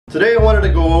Today I wanted to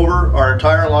go over our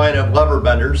entire line of lever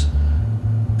benders.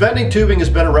 Bending tubing has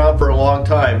been around for a long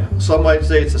time. Some might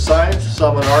say it's a science,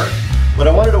 some an art, but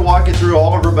I wanted to walk you through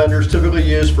all of our benders typically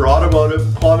used for automotive,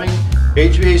 plumbing,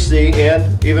 HVAC,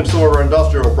 and even some of our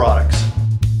industrial products.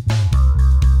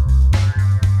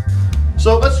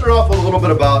 So let's start off with a little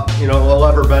bit about, a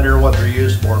lever bender and what they're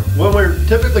used for. When we're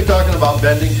typically talking about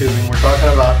bending tubing, we're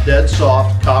talking about dead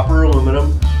soft copper,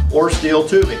 aluminum, or steel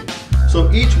tubing. So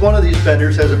each one of these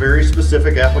benders has a very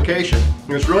specific application.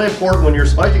 And it's really important when you're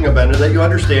selecting a bender that you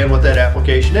understand what that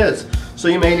application is. So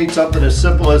you may need something as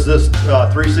simple as this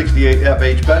 368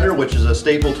 FH bender, which is a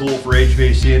staple tool for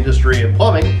HVAC industry and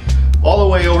plumbing, all the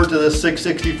way over to this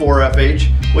 664 FH,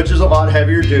 which is a lot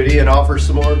heavier duty and offers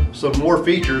some more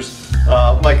features,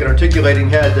 like an articulating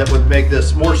head that would make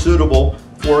this more suitable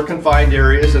for confined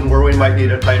areas and where we might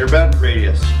need a tighter bend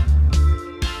radius.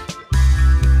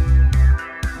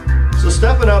 So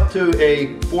stepping up to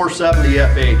a 470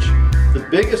 FH, the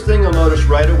biggest thing you'll notice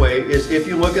right away is if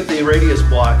you look at the radius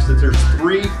blocks, that there's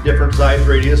 3 different size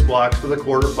radius blocks for the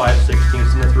 1/4,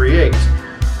 5/16, and the 3/8.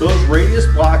 Those radius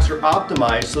blocks are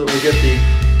optimized so that we get the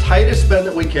tightest bend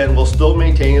that we can while still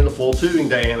maintaining the full tubing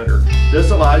diameter.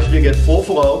 This allows you to get full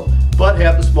flow, but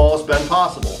have the smallest bend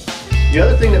possible. The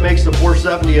other thing that makes the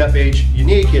 470 FH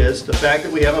unique is the fact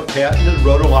that we have a patented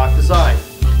ROTO-LOK design.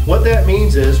 What that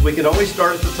means is we can always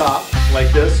start at the top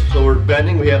like this, so we're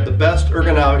bending, we have the best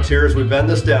ergonomics here as we bend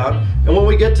this down, and when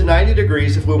we get to 90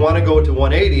 degrees, if we want to go to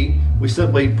 180, we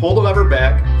simply pull the lever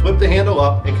back, flip the handle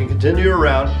up, and can continue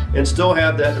around and still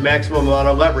have that maximum amount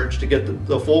of leverage to get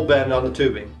the full bend on the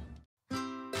tubing.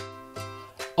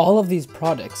 All of these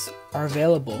products are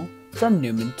available from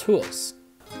Newman Tools.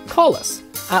 Call us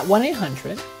at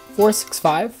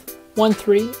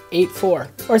 1-800-465-1384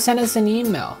 or send us an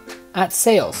email at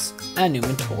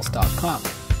sales@newmantools.com.